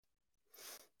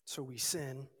So we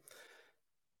sin.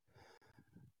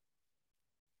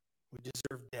 We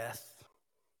deserve death.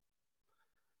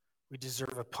 We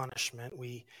deserve a punishment.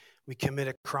 We commit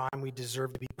a crime. We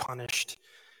deserve to be punished.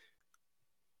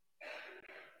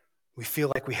 We feel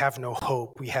like we have no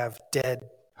hope. We have dead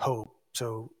hope.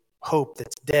 So hope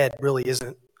that's dead really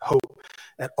isn't hope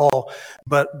at all.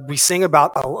 But we sing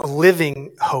about a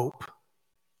living hope.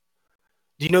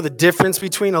 Do you know the difference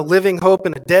between a living hope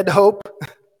and a dead hope?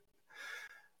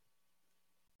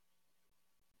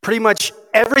 Pretty much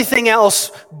everything else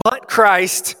but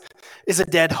Christ is a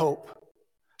dead hope.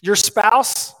 Your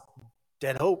spouse,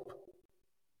 dead hope.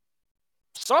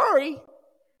 Sorry,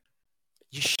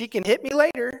 she can hit me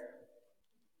later.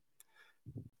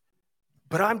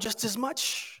 But I'm just as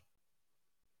much.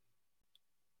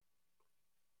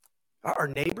 Our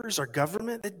neighbors, our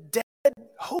government, a dead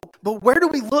hope. But where do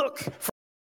we look for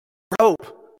hope?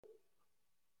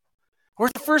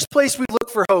 Where's the first place we look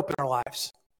for hope in our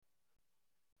lives?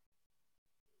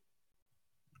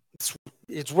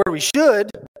 It's where we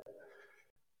should.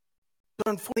 But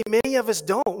unfortunately, many of us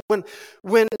don't.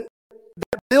 When that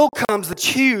bill comes that's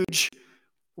huge,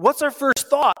 what's our first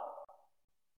thought?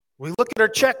 We look at our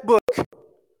checkbook.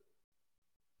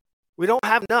 We don't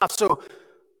have enough. So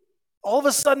all of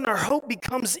a sudden, our hope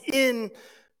becomes in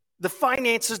the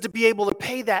finances to be able to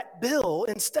pay that bill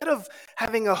instead of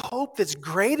having a hope that's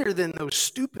greater than those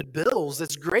stupid bills,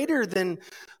 that's greater than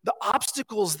the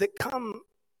obstacles that come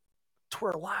to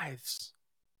our lives.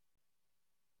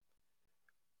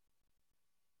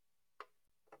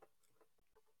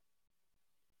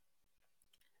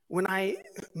 When I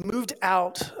moved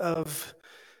out of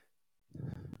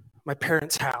my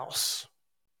parents' house,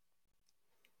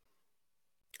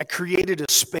 I created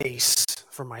a space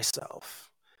for myself.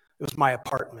 It was my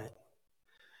apartment.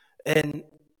 And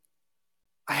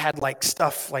I had like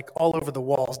stuff like all over the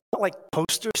walls, not like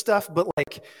poster stuff, but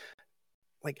like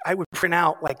I would print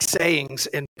out like sayings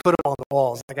and put them on the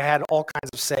walls. Like I had all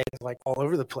kinds of sayings like all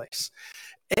over the place.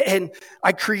 And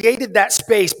I created that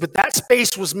space, but that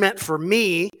space was meant for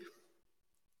me.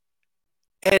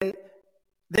 And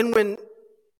then when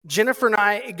Jennifer and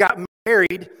I got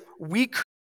married, we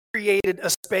created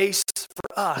a space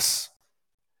for us.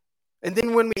 And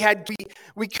then when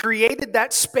we created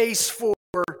that space for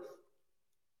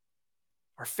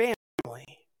our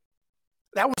family.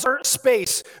 That was our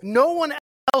space. No one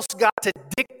else got to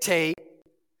dictate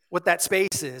what that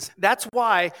space is. That's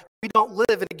why we don't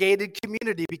live in a gated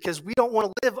community, because we don't want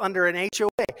to live under an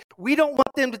HOA. We don't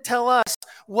want them to tell us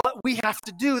what we have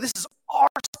to do. This is our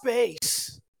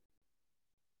space.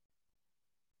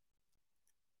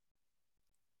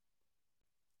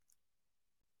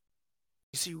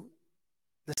 You see,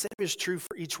 the same is true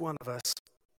for each one of us.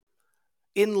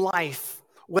 In life,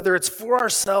 whether it's for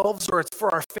ourselves or it's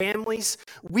for our families,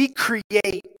 we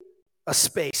create a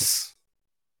space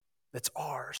that's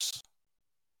ours.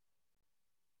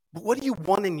 But what do you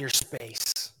want in your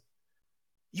space?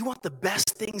 You want the best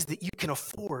things that you can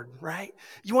afford, right?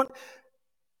 You want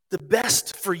the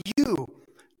best for you.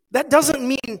 That doesn't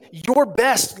mean your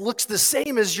best looks the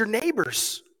same as your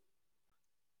neighbor's.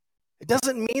 It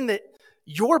doesn't mean that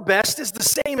your best is the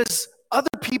same as other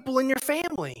people in your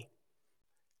family.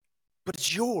 But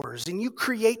it's yours, and you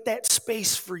create that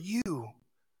space for you.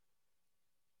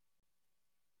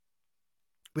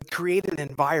 We create an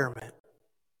environment.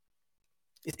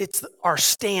 It's our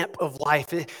stamp of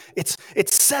life. It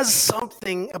says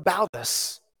something about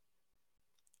us.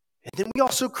 And then we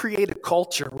also create a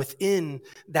culture within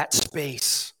that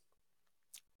space.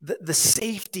 The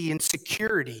safety and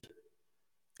security.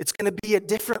 It's going to be at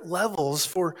different levels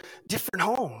for different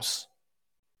homes.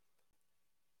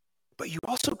 But you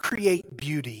also create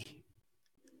beauty,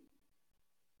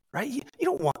 right? You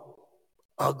don't want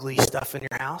ugly stuff in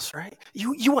your house, right?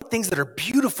 You want things that are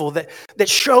beautiful, that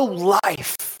show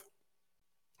life.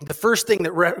 The first thing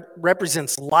that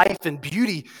represents life and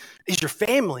beauty is your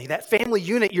family, that family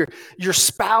unit, your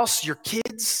spouse, your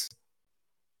kids,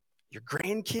 your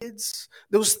grandkids,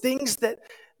 those things that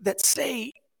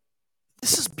say,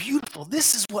 this is beautiful.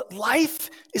 This is what life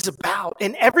is about.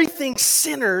 And everything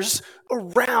centers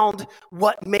around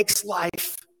what makes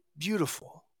life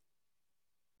beautiful.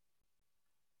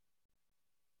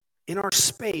 In our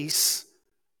space,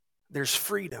 there's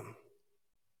freedom.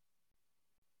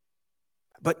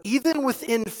 But even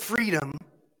within freedom,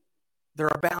 there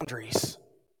are boundaries.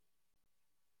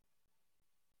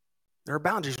 There are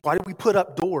boundaries. Why do we put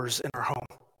up doors in our home?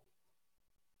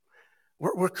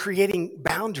 We're creating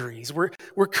boundaries. We're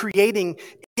creating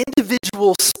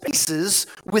individual spaces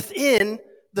within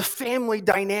the family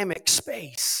dynamic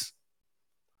space.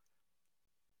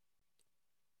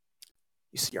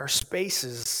 You see, our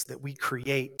spaces that we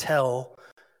create tell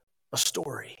a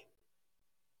story.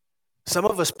 Some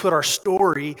of us put our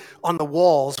story on the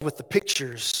walls with the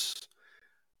pictures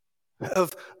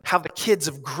of how the kids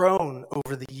have grown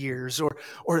over the years, or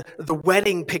the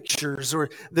wedding pictures, or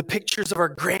the pictures of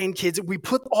our grandkids. We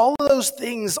put all of those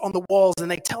things on the walls and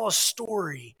they tell a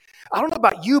story. I don't know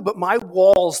about you, but my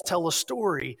walls tell a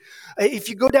story. If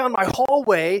you go down my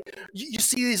hallway, you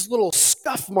see these little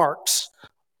scuff marks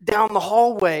down the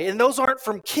hallway, and those aren't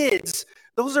from kids.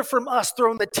 Those are from us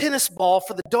throwing the tennis ball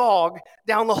for the dog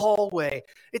down the hallway.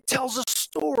 It tells a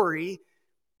story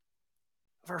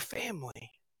of our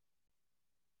family.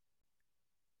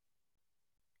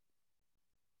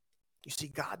 You see,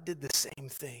 God did the same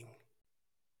thing.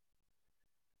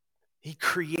 He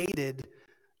created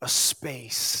a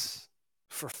space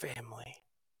for family.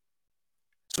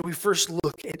 So we first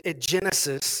look at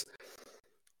Genesis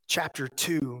chapter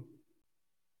 2.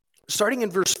 Starting in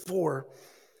verse 4,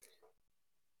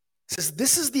 it says,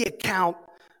 "This is the account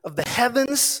of the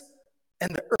heavens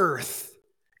and the earth,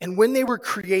 and when they were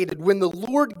created, when the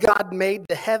Lord God made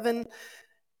the heaven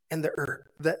and the earth,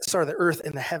 the earth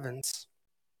and the heavens."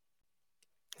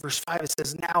 Verse 5, it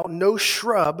says, "Now no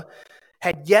shrub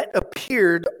had yet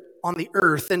appeared on the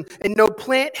earth, and no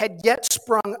plant had yet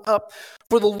sprung up,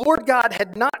 for the Lord God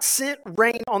had not sent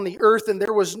rain on the earth, and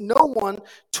there was no one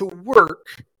to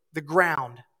work the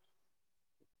ground.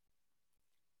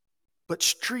 But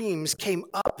streams came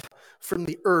up from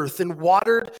the earth and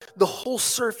watered the whole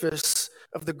surface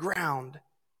of the ground.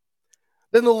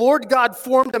 Then the Lord God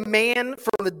formed a man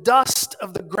from the dust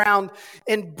of the ground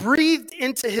and breathed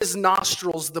into his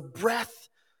nostrils the breath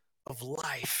of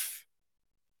life.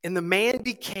 And the man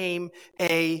became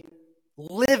a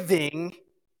living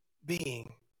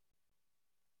being."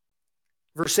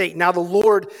 Verse 8, "Now the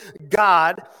Lord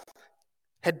God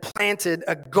had planted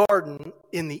a garden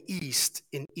in the east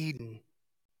in Eden.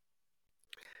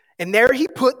 And there he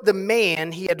put the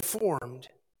man he had formed.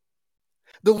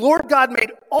 The Lord God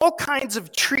made all kinds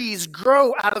of trees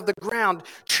grow out of the ground,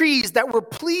 trees that were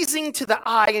pleasing to the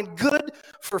eye and good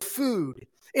for food.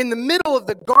 In the middle of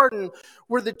the garden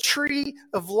were the tree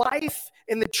of life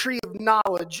and the tree of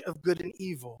knowledge of good and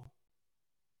evil."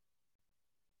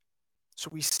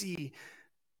 So we see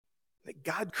that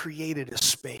God created a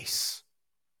space.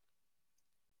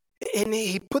 And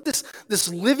he put this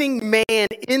living man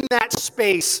in that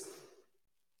space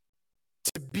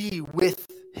to be with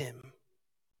him.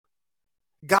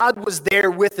 God was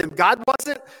there with him. God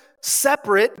wasn't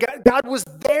separate. God was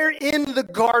there in the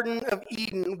Garden of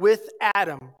Eden with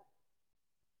Adam.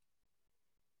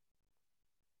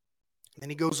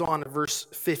 Then he goes on to verse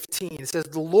 15. It says,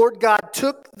 "The Lord God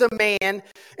took the man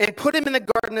and put him in the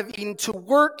Garden of Eden to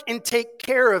work and take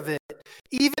care of it.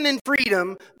 Even in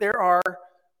freedom, there are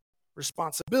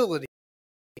responsibilities.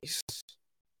 And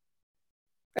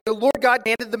the Lord God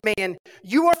commanded the man,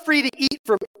 'You are free to eat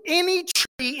from any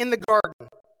tree in the garden,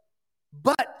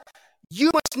 but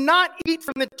you must not eat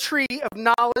from the tree of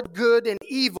knowledge, good and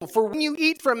evil, for when you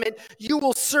eat from it, you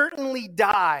will certainly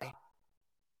die.'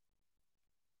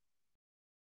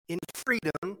 In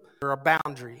freedom, there are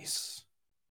boundaries."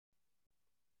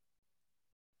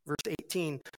 Verse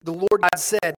 18, "The Lord God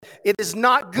said, 'It is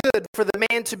not good for the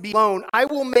man to be alone. I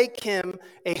will make him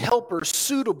a helper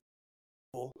suitable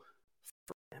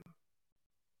for him.'"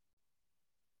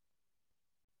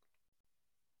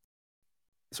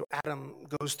 So Adam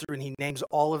goes through and he names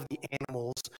all of the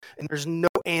animals, and there's no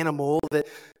animal that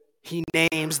he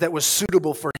names that was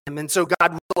suitable for him. And so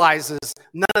God realizes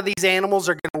none of these animals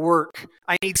are going to work.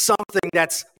 I need something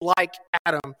that's like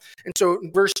Adam. And so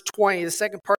in verse 20, the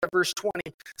second part of verse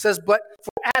 20 says, "But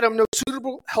for Adam no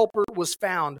suitable helper was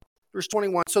found." Verse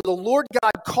 21, "So the Lord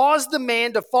God caused the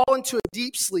man to fall into a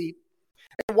deep sleep.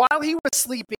 And while he was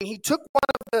sleeping, he took one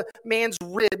of the man's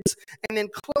ribs and then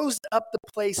closed up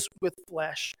the place with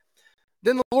flesh.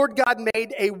 Then the Lord God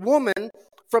made a woman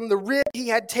from the rib he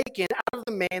had taken out of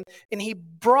the man, and he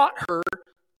brought her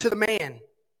to the man.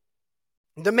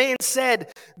 The man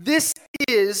said, 'This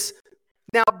is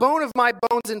now bone of my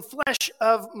bones and flesh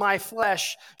of my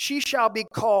flesh. She shall be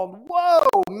called,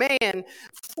 Whoa, man,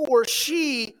 for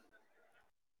she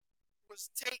was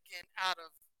taken out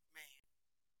of man.'"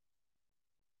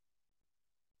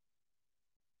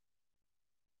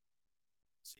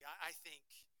 See, I think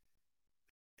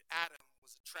Adam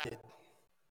was attracted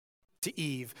to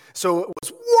Eve. So it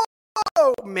was,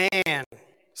 whoa, man.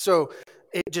 So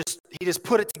he just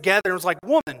put it together and was like,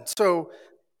 woman. So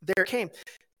there it came.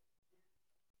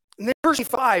 And then verse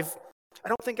 5, I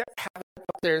don't think I have it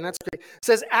up there, and that's okay. It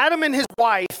says, "Adam and his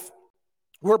wife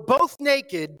were both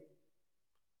naked,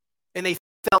 and they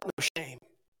felt no shame.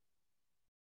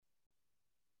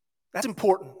 That's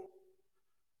important.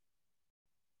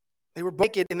 They were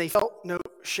naked and they felt no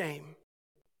shame.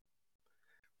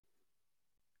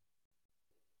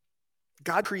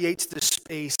 God creates this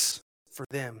space for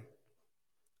them,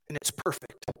 and it's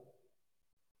perfect.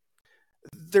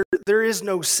 There is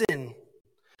no sin.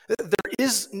 There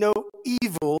is no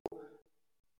evil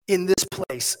in this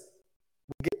place.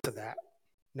 We'll get to that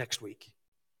next week.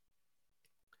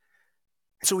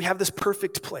 So we have this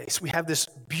perfect place. We have this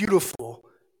beautiful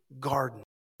garden.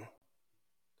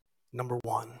 Number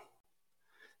one.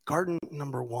 Garden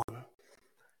number one.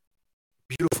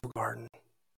 Beautiful garden.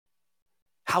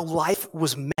 How life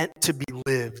was meant to be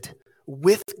lived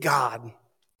with God,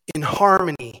 in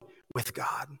harmony with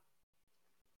God.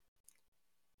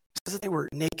 It says that they were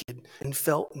naked and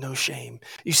felt no shame.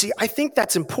 You see, I think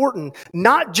that's important,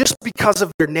 not just because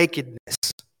of their nakedness,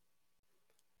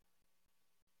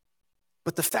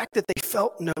 but the fact that they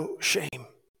felt no shame.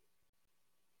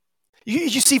 You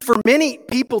see, for many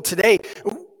people today,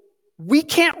 we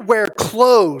can't wear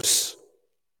clothes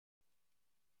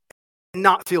and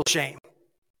not feel shame.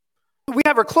 We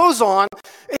have our clothes on,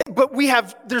 but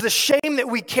there's a shame that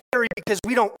we carry because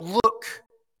we don't look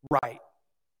right.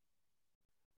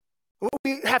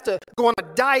 We have to go on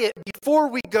a diet before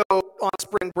we go on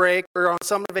spring break or on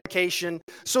summer vacation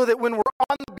so that when we're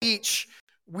on the beach,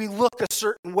 we look a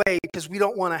certain way because we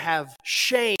don't want to have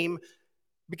shame,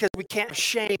 because we can't have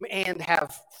shame and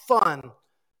have fun.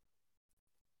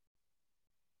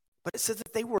 But it says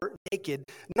that they were naked,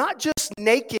 not just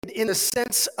naked in the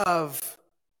sense of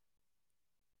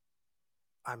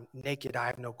I'm naked, I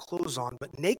have no clothes on,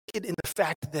 but naked in the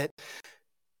fact that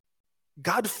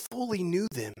God fully knew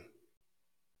them.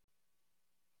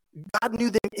 God knew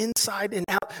them inside and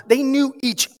out. They knew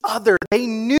each other. They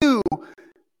knew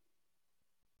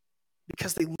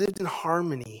because they lived in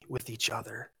harmony with each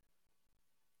other.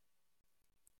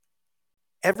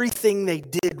 Everything they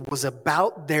did was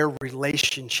about their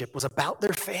relationship, was about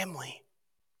their family.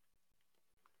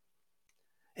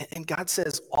 And God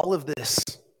says, all of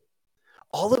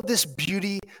this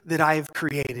beauty that I have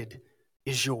created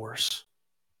is yours.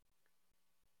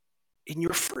 And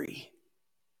you're free.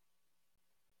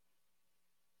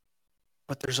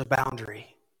 But there's a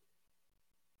boundary.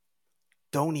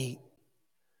 Don't eat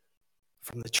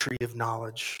from the tree of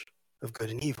knowledge of good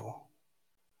and evil.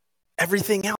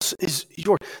 Everything else is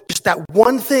yours. Just that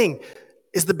one thing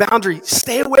is the boundary.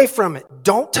 Stay away from it.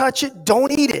 Don't touch it.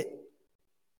 Don't eat it.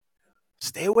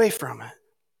 Stay away from it.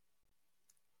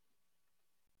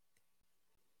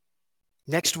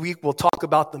 Next week, we'll talk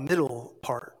about the middle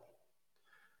part.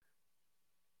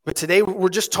 But today, we're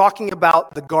just talking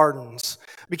about the gardens.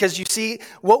 Because you see,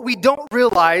 what we don't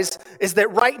realize is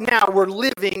that right now, we're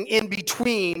living in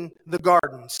between the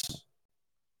gardens.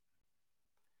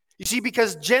 You see,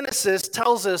 because Genesis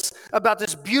tells us about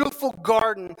this beautiful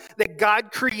garden that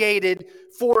God created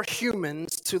for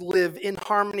humans to live in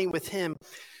harmony with Him.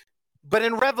 But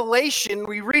in Revelation,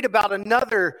 we read about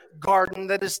another garden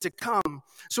that is to come.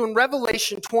 So in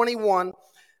Revelation 21,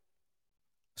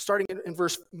 starting in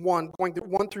verse 1, going to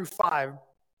 1 through 5,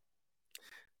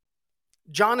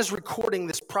 John is recording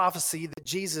this prophecy that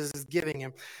Jesus is giving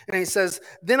him. And he says,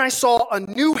 "Then I saw a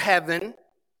new heaven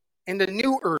and a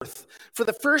new earth. For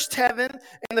the first heaven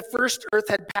and the first earth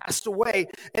had passed away,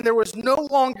 and there was no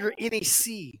longer any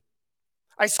sea.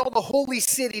 I saw the holy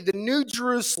city, the new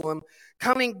Jerusalem,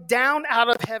 coming down out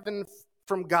of heaven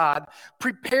from God,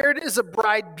 prepared as a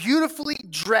bride beautifully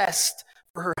dressed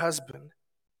for her husband.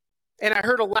 And I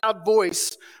heard a loud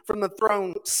voice from the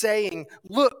throne saying,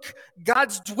 'Look,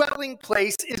 God's dwelling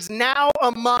place is now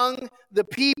among the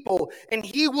people, and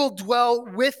He will dwell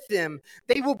with them.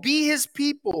 They will be His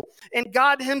people, and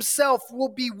God Himself will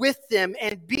be with them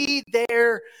and be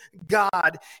their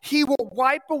God. He will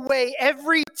wipe away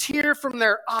every tear from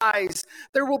their eyes.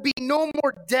 There will be no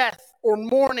more death or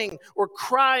mourning or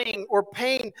crying or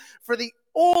pain, for the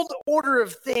old order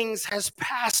of things has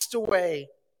passed away.'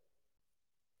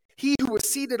 He who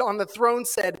was seated on the throne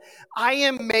said, 'I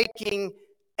am making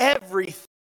everything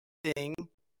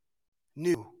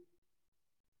new.'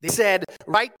 They said,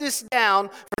 'Write this down,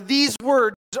 for these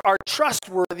words are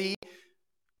trustworthy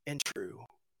and true.'"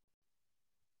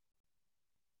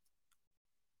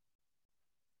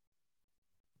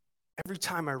 Every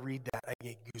time I read that, I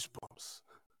get goosebumps.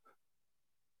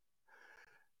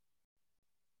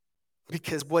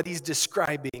 Because what he's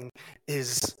describing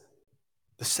is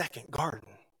the second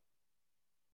garden.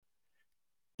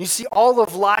 You see, all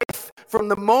of life, from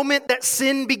the moment that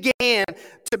sin began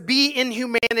to be in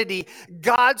humanity,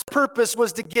 God's purpose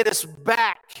was to get us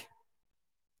back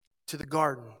to the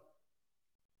garden.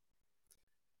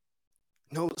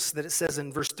 Notice that it says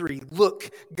in verse 3, look,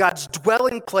 God's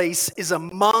dwelling place is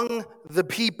among the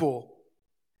people,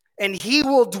 and he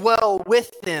will dwell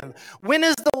with them. When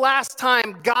is the last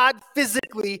time God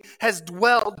physically has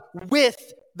dwelled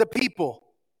with the people?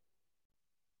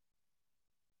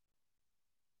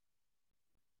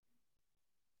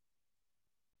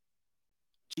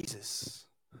 Jesus.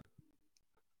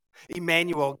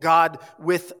 Emmanuel, God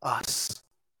with us.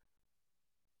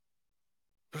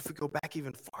 But if we go back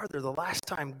even farther, the last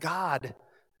time God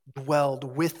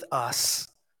dwelled with us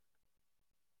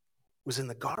was in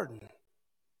the Garden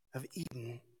of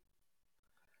Eden.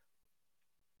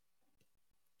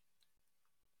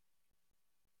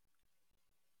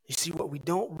 You see, what we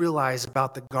don't realize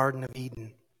about the Garden of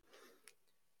Eden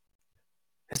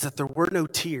is that there were no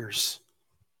tears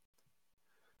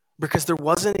because there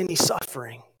wasn't any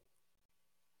suffering.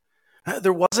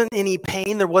 There wasn't any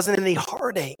pain. There wasn't any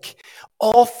heartache.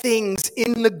 All things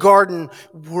in the garden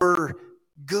were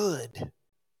good.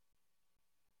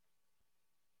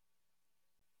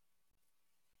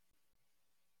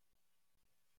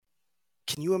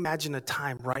 Can you imagine a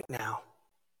time right now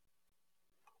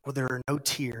where there are no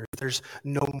tears, there's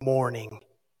no mourning,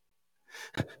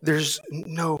 there's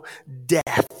no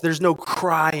death, there's no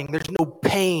crying, there's no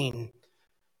pain?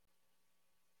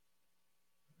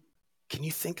 Can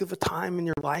you think of a time in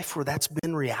your life where that's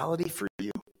been reality for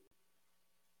you?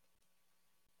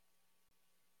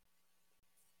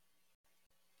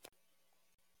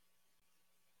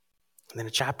 And then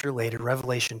a chapter later,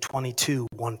 Revelation 22,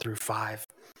 1 through 5.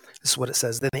 This is what it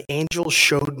says. Then the angel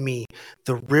showed me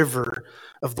the river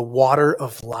of the water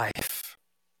of life,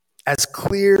 as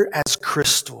clear as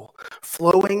crystal,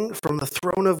 flowing from the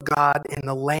throne of God and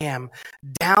the Lamb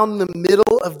down the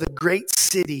middle of the great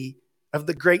city, of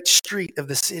the great street of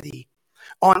the city.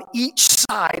 On each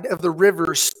side of the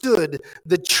river stood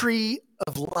the tree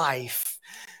of life,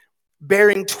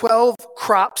 bearing 12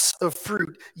 crops of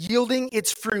fruit, yielding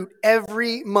its fruit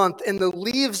every month. And the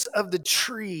leaves of the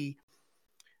tree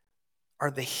are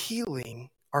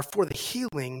for the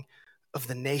healing of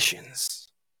the nations.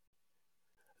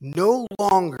 No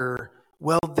longer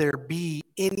will there be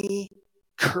any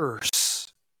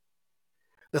curse.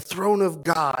 The throne of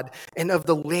God and of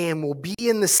the Lamb will be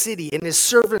in the city, and his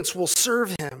servants will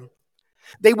serve him.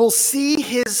 They will see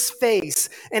his face,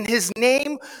 and his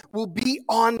name will be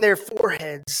on their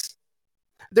foreheads.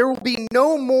 There will be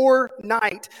no more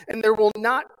night, and there will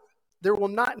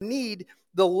not need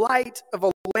the light of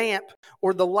a lamp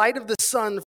or the light of the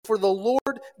sun, for the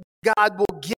Lord God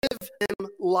will give them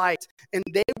light, and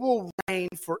they will reign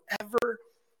forever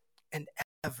and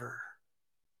ever.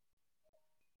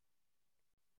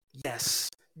 Yes.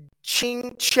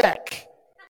 Ching check.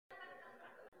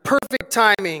 Perfect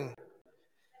timing.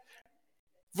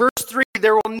 Verse 3,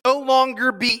 there will no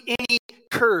longer be any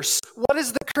curse. What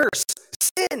is the curse?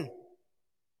 Sin.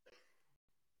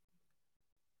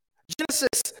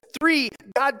 Genesis 3,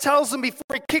 God tells them before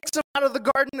he kicks them out of the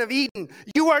Garden of Eden,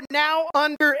 you are now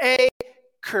under a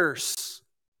curse.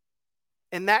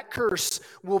 And that curse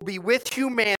will be with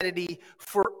humanity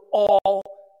for all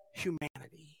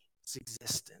humanity's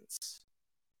existence.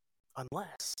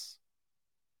 Unless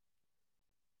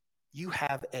you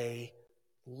have a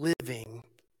living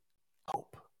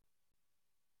hope.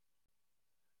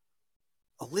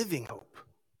 A living hope.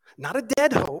 Not a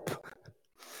dead hope,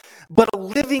 but a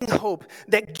living hope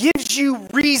that gives you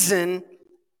reason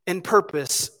and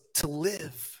purpose to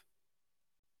live.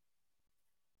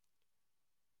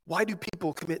 Why do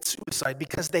people commit suicide?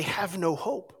 Because they have no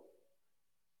hope.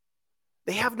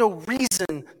 They have no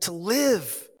reason to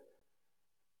live.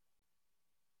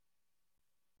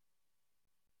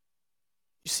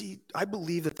 You see, I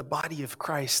believe that the body of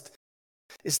Christ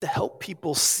is to help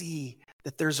people see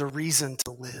that there's a reason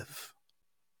to live.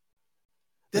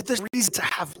 That there's a reason to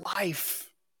have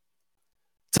life.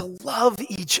 To love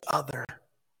each other.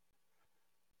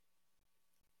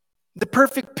 The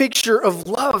perfect picture of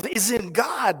love is in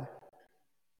God.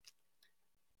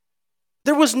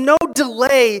 There was no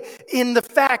delay in the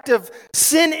fact of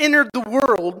sin entered the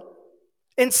world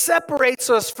and separates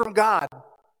us from God.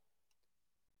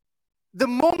 The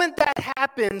moment that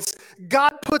happens,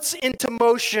 God puts into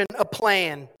motion a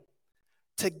plan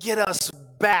to get us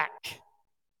back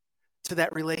to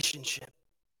that relationship.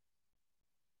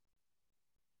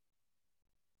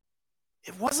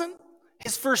 It wasn't,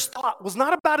 his first thought was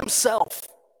not about himself.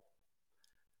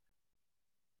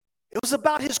 It was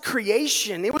about his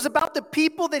creation. It was about the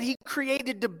people that he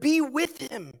created to be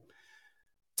with him,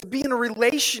 to be in a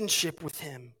relationship with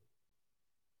him.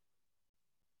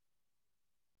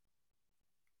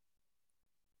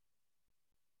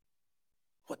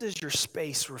 What does your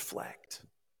space reflect?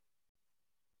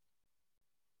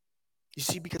 You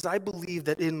see, because I believe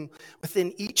that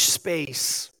within each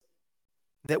space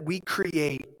that we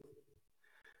create,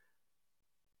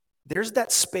 there's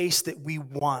that space that we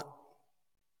want.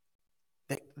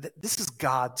 That this is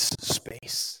God's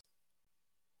space.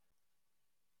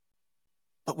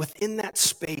 But within that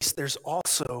space, there's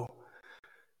also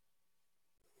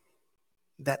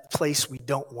that place we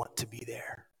don't want to be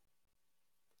there.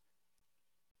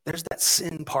 There's that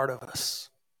sin part of us.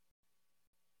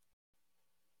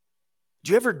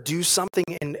 Do you ever do something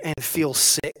and feel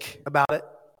sick about it,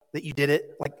 that you did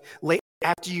it? Like late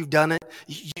after you've done it,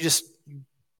 you just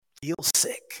feel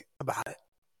sick about it.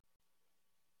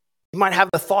 You might have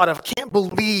the thought of, I can't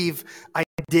believe I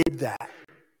did that.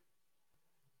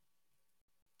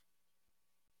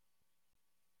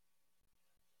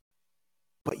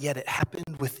 But yet it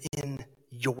happened within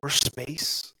your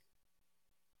space.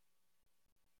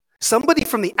 Somebody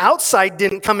from the outside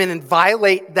didn't come in and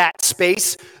violate that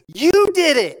space. You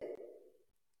did it.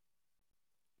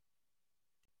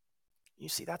 You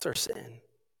see, that's our sin.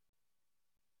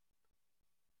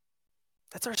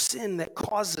 That's our sin that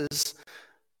causes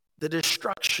the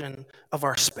destruction of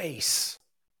our space.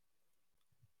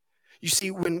 You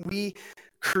see, when we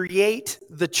create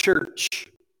the church,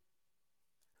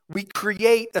 we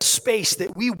create a space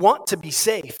that we want to be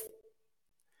safe.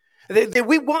 That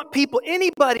we want people,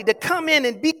 anybody, to come in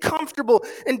and be comfortable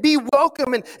and be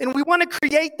welcome. And we want to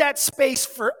create that space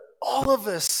for all of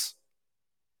us.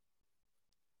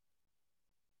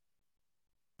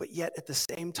 But yet at the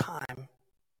same time,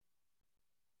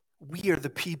 we are the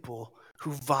people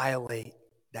who violate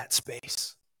that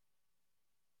space.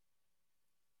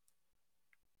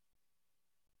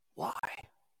 Why?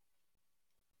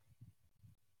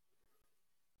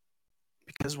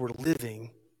 Because we're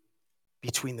living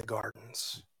between the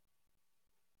gardens.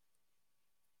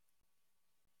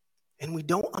 And we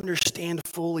don't understand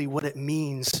fully what it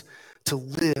means to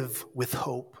live with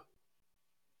hope.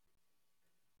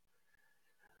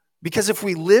 Because if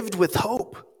we lived with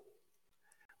hope,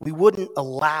 we wouldn't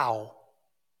allow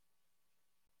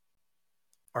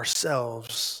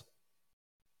ourselves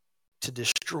to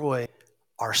destroy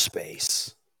our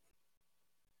space.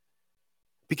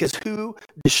 Because who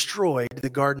destroyed the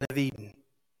Garden of Eden?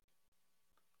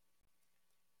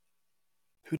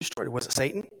 Who destroyed it? Was it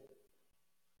Satan?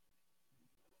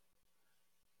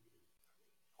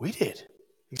 We did.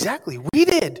 Exactly, we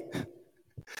did.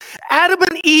 Adam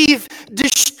and Eve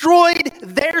destroyed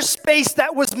their space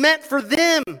that was meant for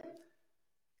them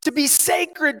to be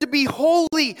sacred, to be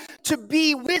holy, to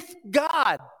be with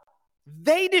God.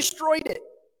 They destroyed it.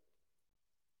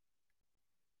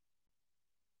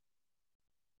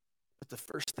 But the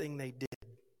first thing they did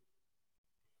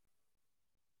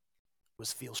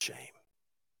was feel shame.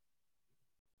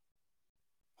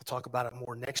 We'll talk about it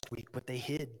more next week, but they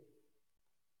hid.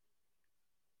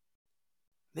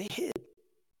 They hid.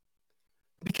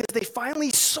 Because they finally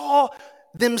saw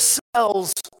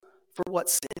themselves for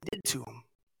what sin did to them.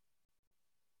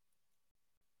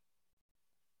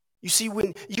 You see,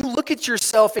 when you look at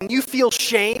yourself and you feel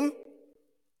shame,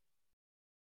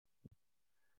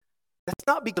 that's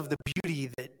not because of the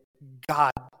beauty that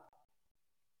God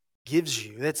gives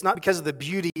you. That's not because of the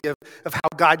beauty of how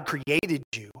God created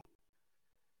you.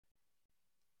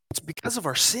 It's because of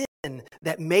our sin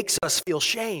that makes us feel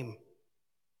shame.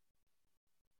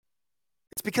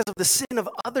 It's because of the sin of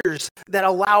others that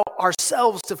allow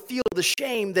ourselves to feel the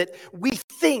shame that we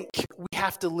think we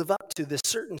have to live up to this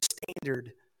certain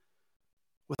standard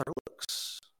with our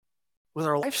looks, with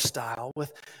our lifestyle,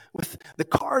 with the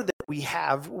car that we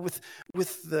have, with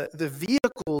the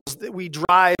vehicles that we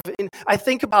drive. And I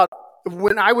think about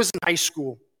when I was in high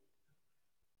school,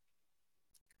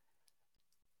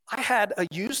 I had a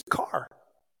used car.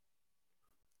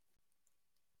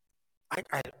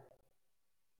 I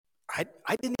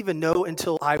didn't even know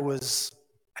until I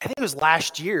think it was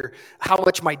last year, how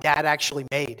much my dad actually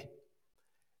made.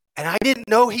 And I didn't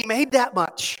know he made that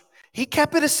much. He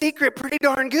kept it a secret pretty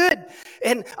darn good.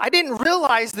 And I didn't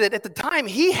realize that at the time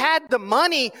he had the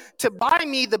money to buy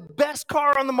me the best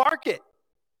car on the market.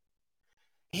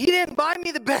 He didn't buy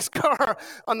me the best car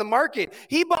on the market.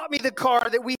 He bought me the car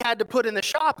that we had to put in the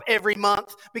shop every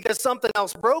month because something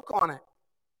else broke on it.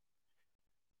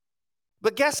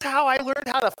 But guess how I learned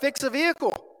how to fix a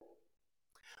vehicle?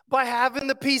 By having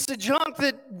the piece of junk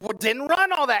that didn't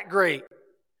run all that great.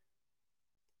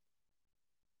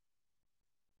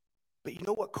 But you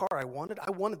know what car I wanted? I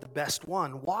wanted the best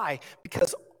one. Why?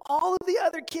 Because all of the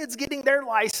other kids getting their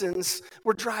license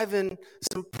were driving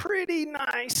some pretty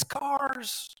nice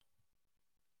cars.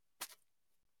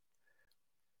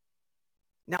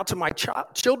 Now, to my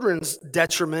children's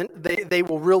detriment, they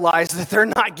will realize that they're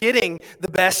not getting the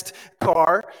best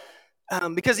car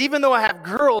because even though I have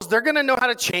girls, they're going to know how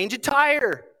to change a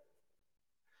tire.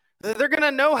 They're going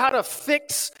to know how to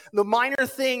fix the minor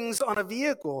things on a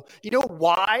vehicle. You know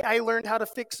why I learned how to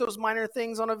fix those minor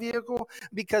things on a vehicle?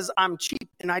 Because I'm cheap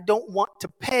and I don't want to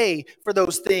pay for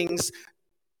those things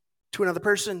to another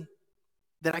person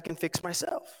that I can fix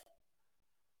myself.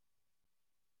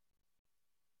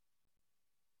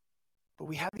 But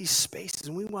we have these spaces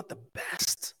and we want the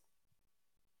best.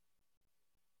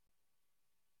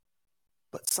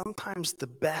 But sometimes the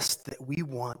best that we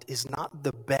want is not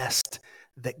the best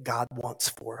that God wants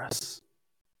for us.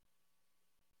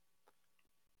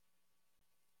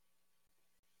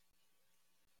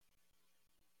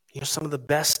 You know, some of the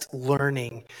best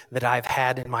learning that I've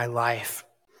had in my life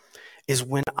is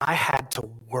when I had to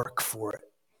work for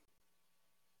it.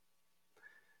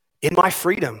 In my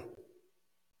freedom,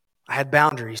 I had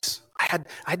boundaries. I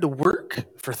had to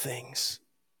work for things.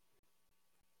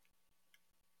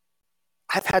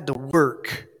 I've had to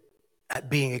work at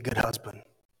being a good husband.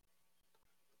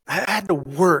 I had to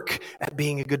work at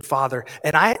being a good father.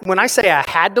 And when I say I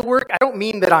had to work, I don't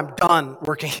mean that I'm done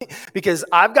working because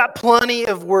I've got plenty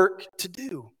of work to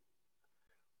do.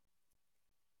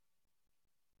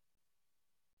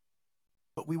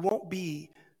 But we won't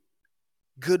be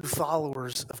good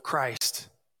followers of Christ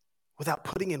without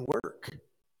putting in work.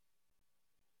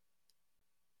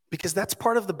 Because that's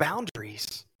part of the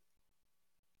boundaries.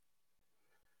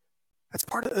 That's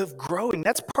part of growing.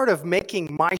 That's part of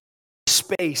making my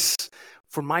space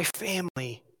for my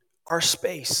family our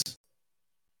space.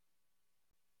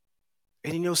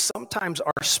 And you know, sometimes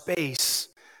our space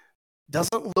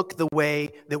doesn't look the way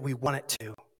that we want it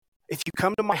to. If you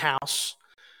come to my house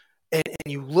and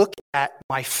you look at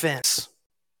my fence,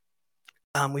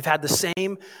 we've had the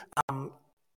same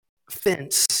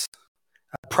fence,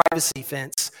 privacy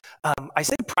fence. I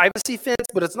say privacy fence,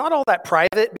 but it's not all that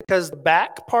private because the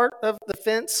back part of the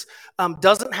fence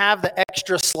doesn't have the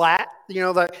extra slat. You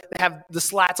know, they have the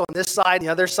slats on this side, and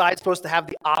the other side's supposed to have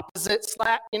the opposite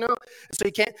slat, you know? So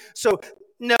you can't,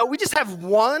 no, we just have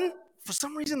one. For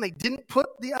some reason, they didn't put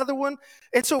the other one.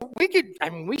 And so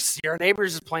we see our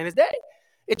neighbors as plain as day.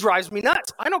 It drives me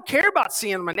nuts. I don't care about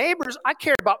seeing my neighbors. I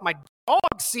care about my dog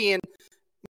seeing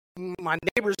my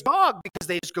neighbor's dog because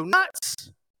they just go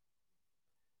nuts.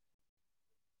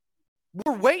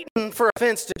 We're waiting for a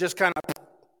fence to just kind of,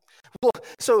 well,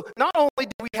 so not only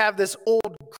do we have this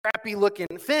old crappy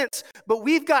looking fence, but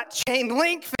we've got chain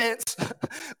link fence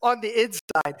on the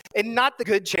inside and not the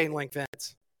good chain link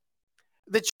fence.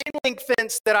 The chain link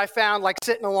fence that I found like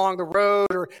sitting along the road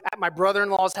or at my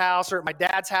brother-in-law's house or at my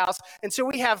dad's house. And so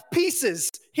we have pieces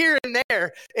here and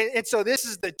there. And so this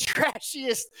is the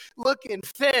trashiest looking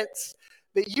fence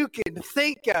that you can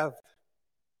think of.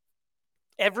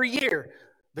 Every year,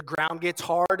 the ground gets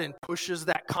hard and pushes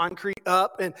that concrete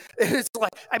up. And it's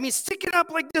like, stick it up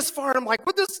like this far. And I'm like,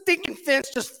 would this stinking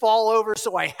fence just fall over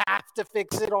so I have to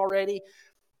fix it already?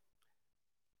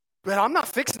 But I'm not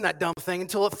fixing that dumb thing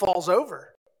until it falls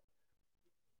over.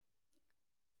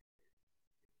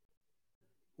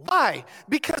 Why?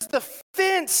 Because the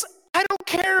fence I don't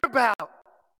care about.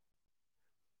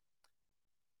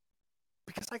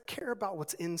 Because I care about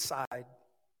what's inside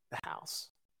the house.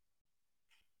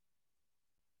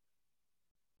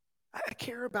 I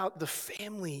care about the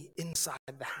family inside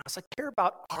the house. I care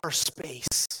about our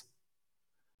space.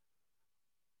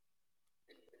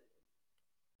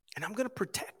 And I'm going to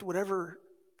protect whatever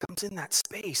comes in that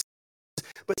space.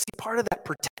 But see, part of that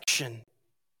protection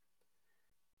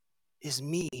is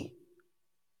me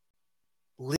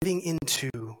living into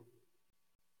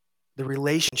the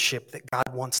relationship that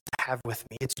God wants to have with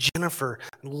me. It's Jennifer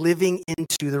living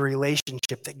into the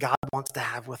relationship that God wants to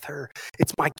have with her.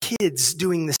 It's my kids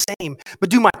doing the same. But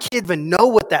do my kids even know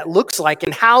what that looks like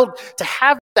and how to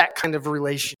have that kind of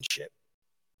relationship?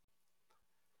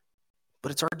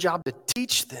 But it's our job to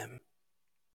teach them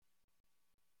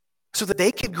so that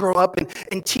they could grow up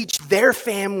and teach their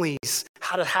families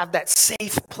how to have that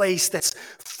safe place that's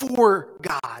for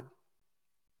God.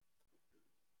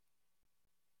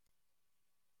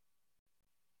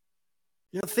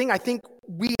 You know, the thing I think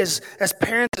we as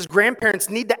parents, as grandparents,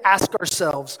 need to ask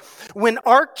ourselves, when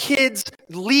our kids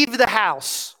leave the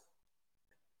house,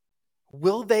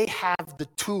 will they have the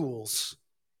tools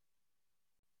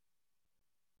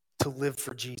to live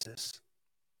for Jesus?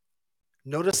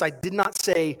 Notice I did not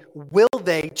say, will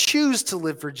they choose to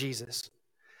live for Jesus?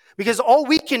 Because all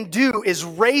we can do is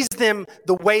raise them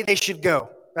the way they should go.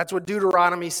 That's what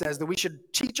Deuteronomy says, that we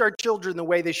should teach our children the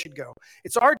way they should go.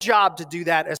 It's our job to do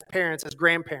that as parents, as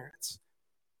grandparents.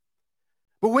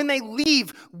 But when they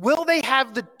leave, will they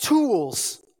have the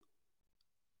tools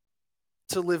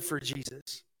to live for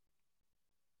Jesus?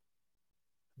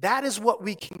 That is what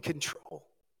we can control.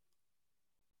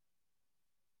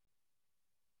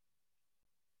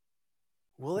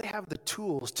 Will they have the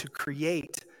tools to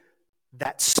create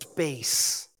that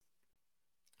space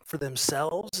for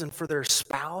themselves and for their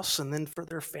spouse and then for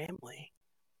their family?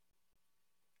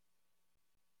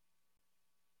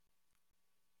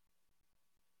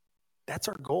 That's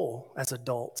our goal as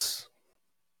adults.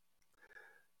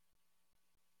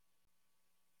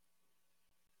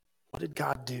 What did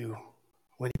God do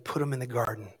when he put them in the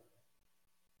garden?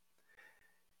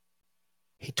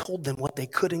 He told them what they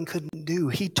could and couldn't do.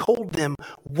 He told them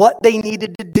what they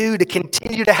needed to do to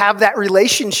continue to have that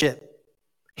relationship.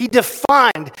 He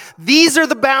defined, these are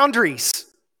the boundaries.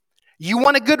 You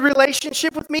want a good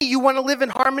relationship with me? You want to live in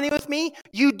harmony with me?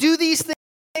 You do these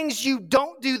things, you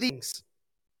don't do these.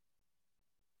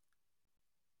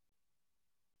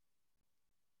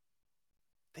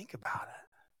 Think about it.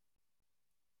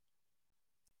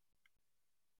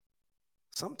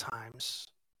 Sometimes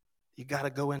you got to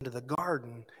go into the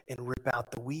garden and rip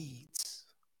out the weeds.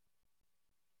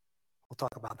 We'll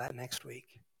talk about that next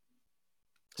week.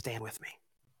 Stand with me.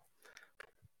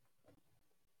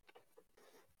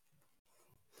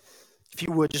 If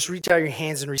you would, just reach out your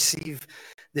hands and receive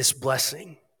this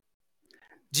blessing.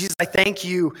 Jesus, I thank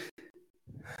you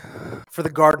for the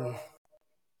garden.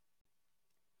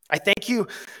 I thank you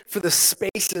for the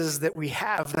spaces that we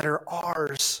have that are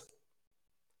ours.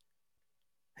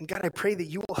 And God, I pray that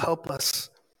you will help us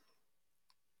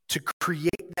to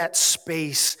create that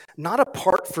space, not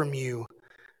apart from you,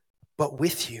 but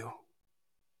with you,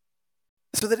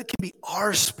 so that it can be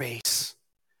our space,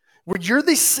 where you're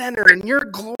the center and you're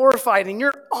glorified and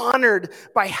you're honored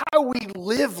by how we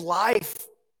live life.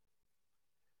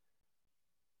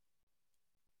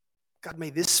 God, may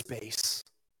this space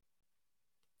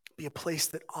be a place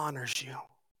that honors you.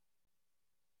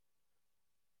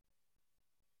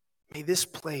 May this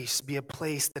place be a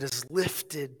place that is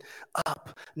lifted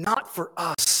up, not for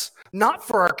us, not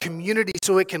for our community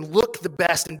so it can look the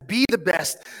best and be the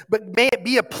best, but may it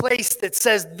be a place that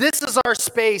says this is our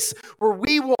space where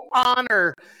we will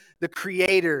honor the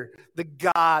Creator, the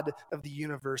God of the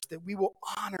universe, that we will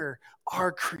honor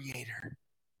our Creator.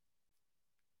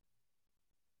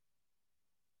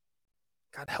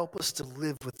 God, help us to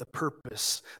live with the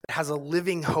purpose that has a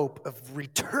living hope of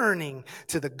returning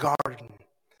to the garden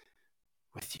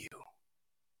with you.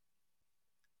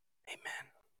 Amen.